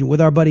Constitution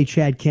with our buddy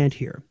Chad Kent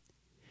here.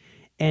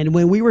 And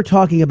when we were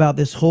talking about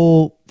this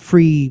whole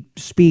free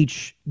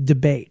speech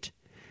debate,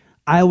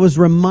 I was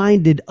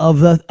reminded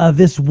of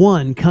this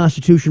one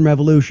Constitution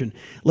Revolution.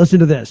 Listen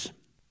to this.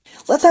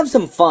 Let's have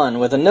some fun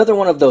with another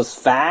one of those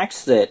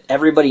facts that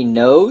everybody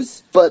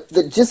knows, but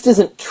that just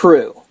isn't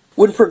true.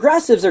 When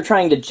progressives are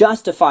trying to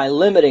justify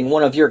limiting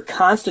one of your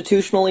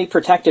constitutionally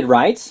protected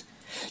rights,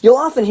 you'll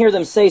often hear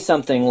them say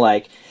something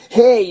like,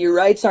 hey, your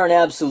rights aren't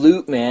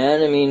absolute,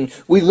 man. I mean,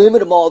 we limit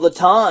them all the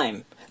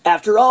time.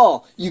 After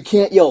all, you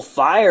can't yell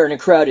fire in a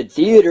crowded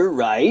theater,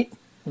 right?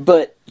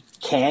 But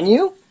can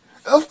you?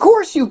 Of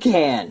course you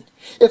can.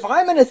 If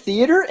I'm in a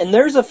theater and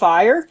there's a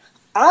fire,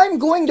 I'm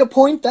going to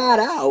point that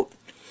out.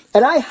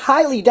 And I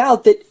highly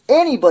doubt that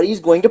anybody's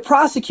going to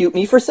prosecute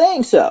me for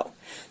saying so.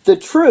 The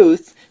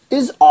truth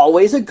is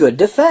always a good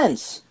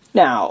defense.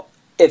 Now,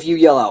 if you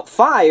yell out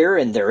fire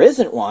and there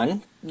isn't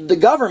one, the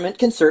government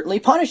can certainly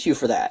punish you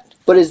for that.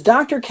 But as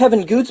Dr.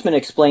 Kevin Gutzman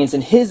explains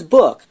in his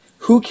book,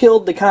 Who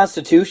Killed the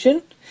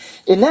Constitution?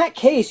 In that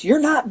case, you're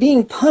not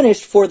being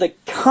punished for the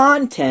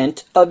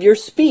content of your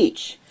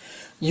speech.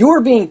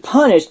 You're being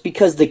punished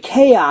because the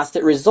chaos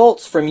that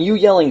results from you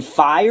yelling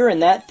fire in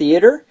that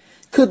theater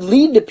could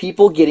lead to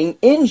people getting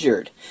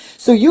injured.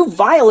 So you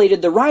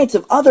violated the rights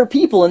of other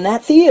people in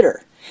that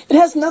theater. It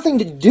has nothing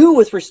to do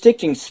with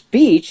restricting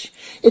speech.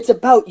 It's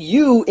about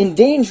you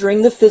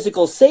endangering the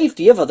physical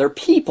safety of other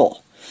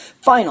people.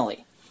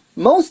 Finally,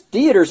 most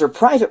theaters are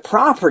private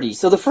property,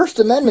 so the First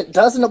Amendment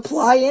doesn't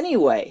apply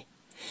anyway.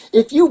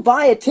 If you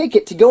buy a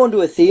ticket to go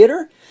into a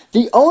theater,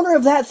 the owner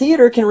of that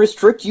theater can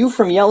restrict you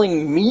from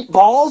yelling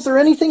meatballs or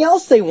anything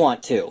else they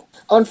want to.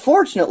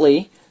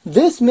 Unfortunately,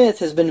 this myth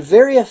has been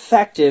very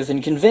effective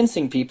in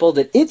convincing people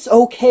that it's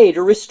okay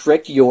to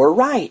restrict your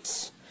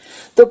rights.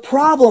 The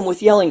problem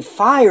with yelling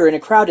fire in a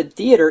crowded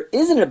theater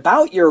isn't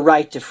about your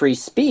right to free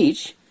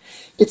speech.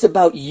 It's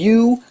about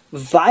you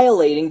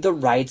violating the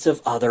rights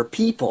of other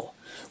people.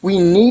 We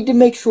need to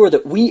make sure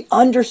that we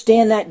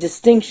understand that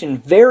distinction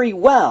very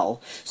well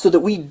so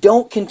that we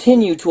don't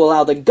continue to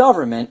allow the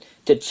government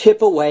to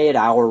chip away at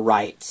our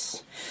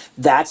rights.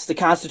 That's the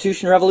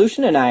Constitution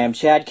Revolution, and I am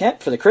Chad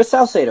Kent for the Chris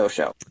Salcedo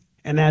Show.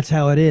 And that's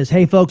how it is.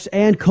 Hey, folks,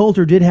 Ann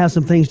Coulter did have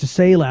some things to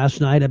say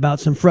last night about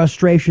some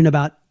frustration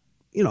about,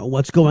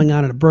 what's going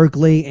on at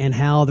Berkeley and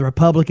how the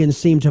Republicans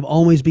seem to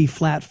always be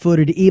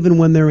flat-footed even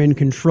when they're in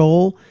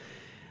control.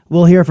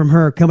 We'll hear from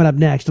her coming up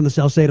next on The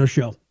Salcedo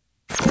Show.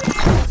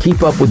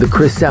 Keep up with the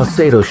Chris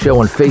Salcedo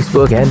Show on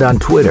Facebook and on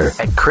Twitter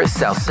at Chris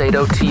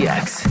Salcedo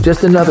TX.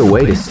 Just another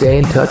way to stay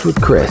in touch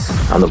with Chris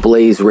on the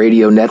Blaze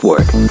Radio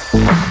Network.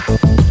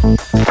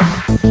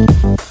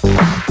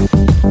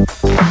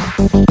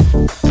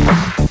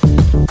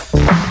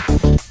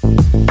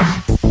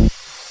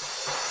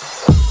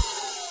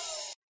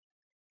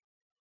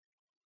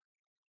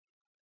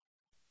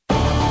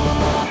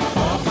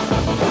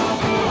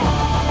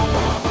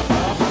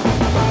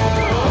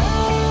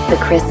 The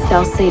Chris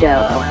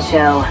Salcedo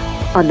Show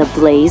on the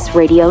Blaze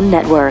Radio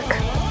Network.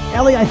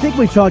 Ellie, I think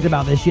we talked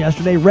about this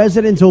yesterday.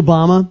 President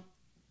Obama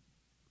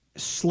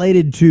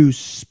slated to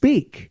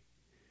speak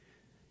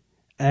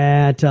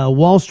at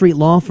Wall Street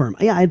law firm.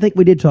 Yeah, I think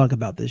we did talk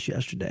about this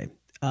yesterday.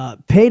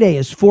 Payday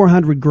is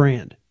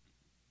 $400,000.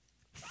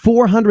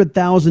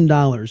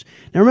 $400,000.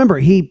 Now remember,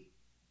 he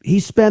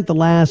spent the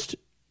last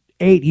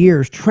 8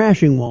 years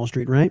trashing Wall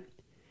Street, right?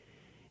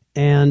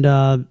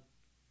 And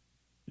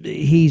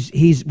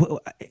he's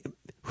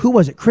who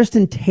was it?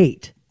 Kristen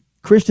Tate.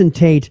 Kristen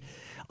Tate,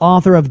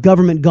 author of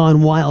Government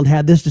Gone Wild,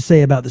 had this to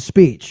say about the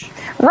speech.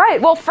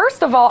 Right. Well,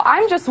 first of all,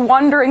 I'm just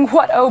wondering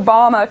what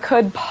Obama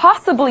could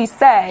possibly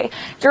say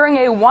during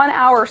a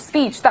 1-hour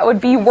speech that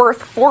would be worth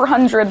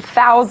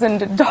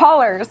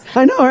 $400,000.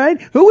 I know,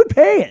 right? Who would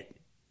pay it?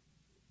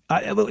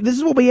 This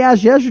is what we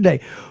asked yesterday.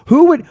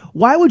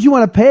 Why would you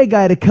want to pay a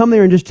guy to come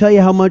there and just tell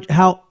you how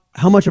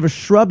much of a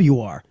shrub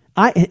you are?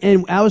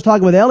 I was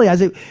talking with Ellie. I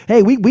said,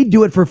 hey, we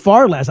do it for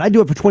far less. I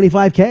do it for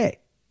 $25,000.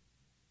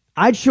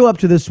 I'd show up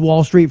to this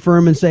Wall Street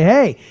firm and say,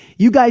 hey,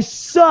 you guys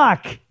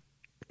suck.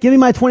 Give me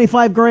my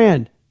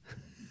 $25,000.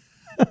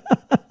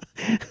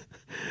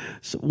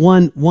 So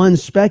one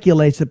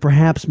speculates that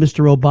perhaps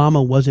Mr.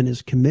 Obama wasn't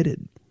as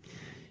committed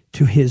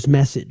to his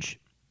message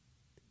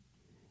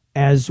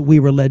as we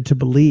were led to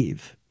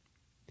believe.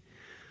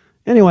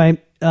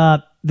 Anyway,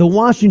 the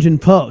Washington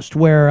Post,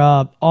 where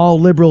all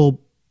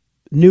liberal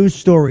news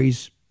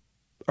stories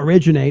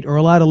originate, or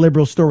a lot of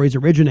liberal stories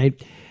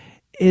originate,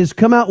 is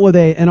come out with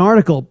an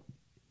article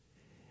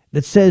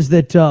that says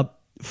that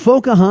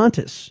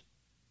Pocahontas,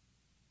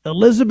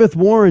 Elizabeth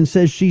Warren,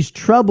 says she's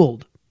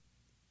troubled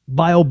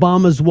by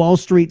Obama's Wall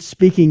Street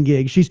speaking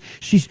gig.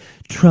 She's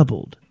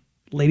troubled,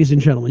 ladies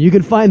and gentlemen. You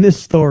can find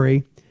this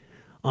story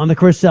on the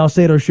Chris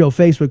Salcedo Show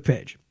Facebook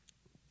page.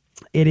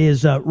 It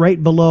is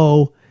right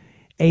below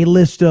a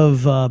list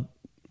of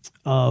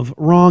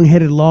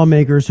wrong-headed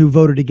lawmakers who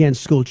voted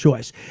against school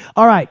choice.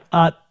 All right.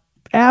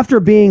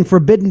 After being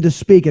forbidden to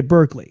speak at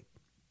Berkeley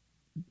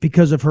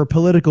because of her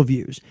political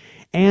views,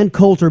 Ann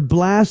Coulter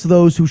blasts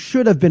those who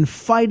should have been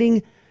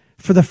fighting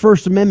for the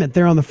First Amendment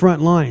there on the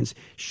front lines.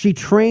 She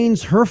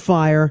trains her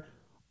fire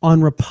on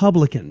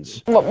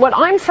Republicans. What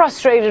I'm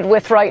frustrated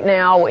with right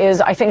now is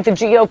I think the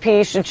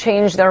GOP should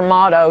change their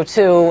motto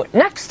to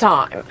next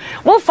time.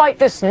 We'll fight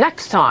this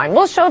next time.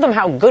 We'll show them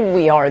how good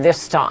we are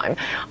this time.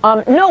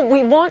 No,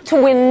 we want to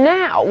win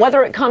now,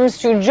 whether it comes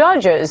to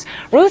judges.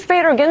 Ruth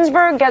Bader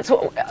Ginsburg gets,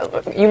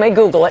 you may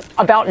Google it,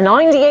 about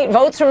 98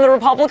 votes from the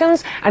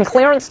Republicans, and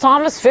Clarence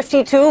Thomas,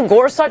 52.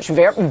 Gorsuch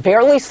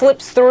barely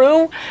slips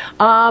through.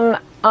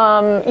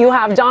 You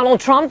have Donald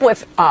Trump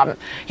with,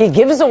 he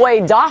gives away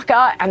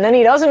DACA and then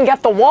he doesn't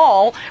get the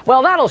wall.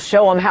 Well, that'll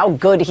show him how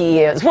good he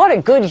is. What a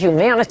good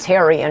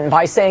humanitarian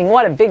by saying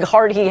what a big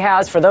heart he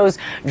has for those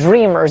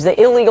dreamers, the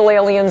illegal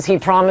aliens he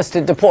promised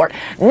to deport.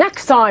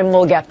 Next time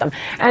we'll get them.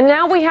 And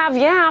now we have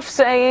Yaf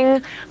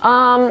saying,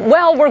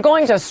 well, we're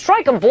going to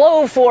strike a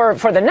blow for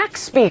the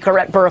next speaker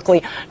at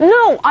Berkeley.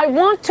 No, I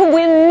want to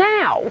win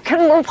now.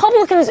 Can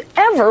Republicans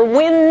ever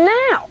win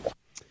now?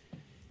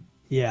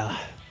 Yeah.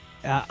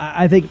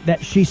 I think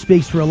that she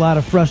speaks for a lot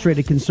of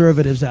frustrated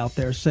conservatives out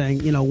there saying,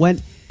 you know,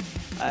 when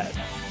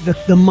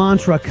the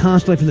mantra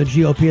constantly from the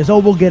GOP is, oh,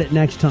 we'll get it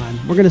next time.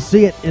 We're going to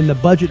see it in the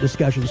budget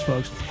discussions,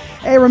 folks.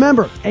 Hey,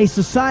 remember, a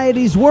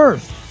society's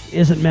worth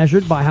isn't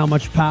measured by how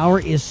much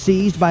power is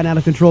seized by an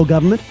out-of-control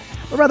government,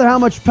 but rather how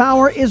much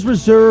power is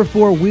reserved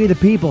for we the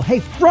people. Hey,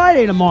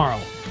 Friday tomorrow.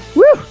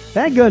 Woo!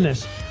 Thank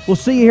goodness. We'll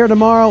see you here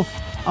tomorrow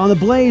on the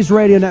Blaze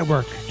Radio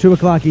Network, 2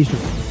 o'clock Eastern.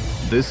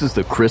 This is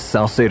the Chris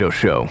Salcedo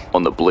Show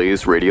on the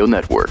Blaze Radio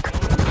Network.